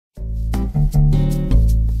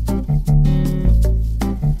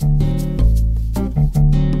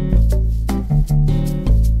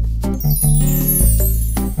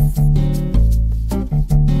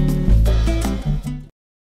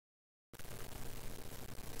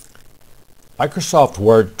Microsoft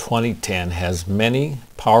Word 2010 has many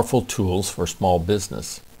powerful tools for small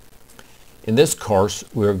business. In this course,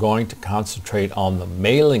 we are going to concentrate on the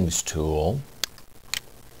Mailings tool,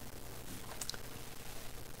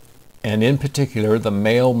 and in particular the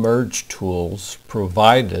mail merge tools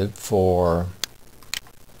provided for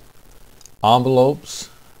envelopes,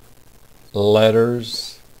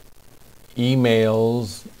 letters,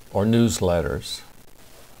 emails, or newsletters.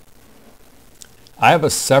 I have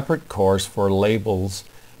a separate course for labels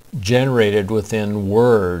generated within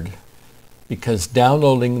Word because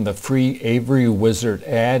downloading the free Avery Wizard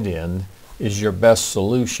add-in is your best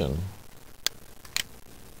solution.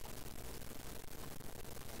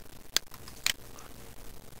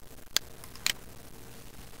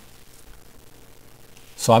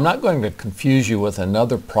 So I'm not going to confuse you with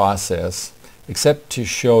another process except to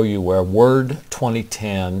show you where Word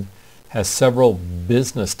 2010 has several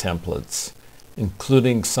business templates,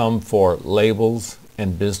 including some for labels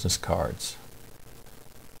and business cards.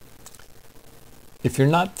 If you're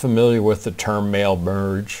not familiar with the term mail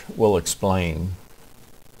merge, we'll explain.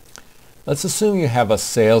 Let's assume you have a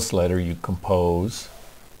sales letter you compose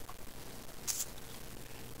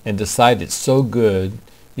and decide it's so good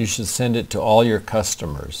you should send it to all your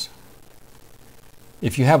customers.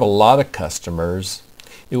 If you have a lot of customers,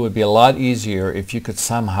 it would be a lot easier if you could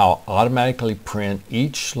somehow automatically print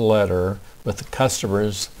each letter with the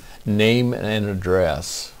customer's name and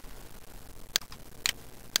address.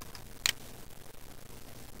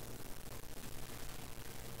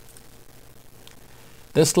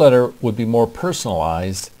 This letter would be more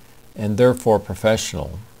personalized and therefore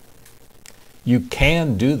professional. You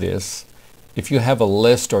can do this if you have a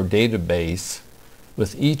list or database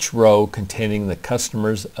with each row containing the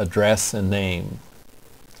customer's address and name.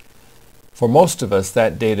 For most of us,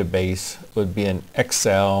 that database would be an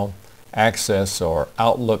Excel, Access, or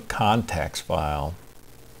Outlook contacts file.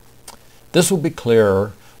 This will be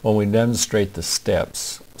clearer when we demonstrate the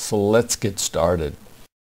steps, so let's get started.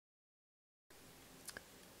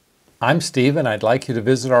 I'm Steve, and I'd like you to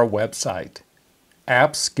visit our website,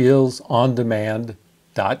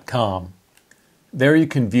 appskillsondemand.com. There you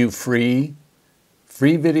can view free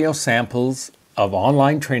video samples of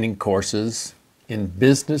online training courses in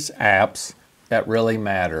business apps that really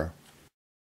matter.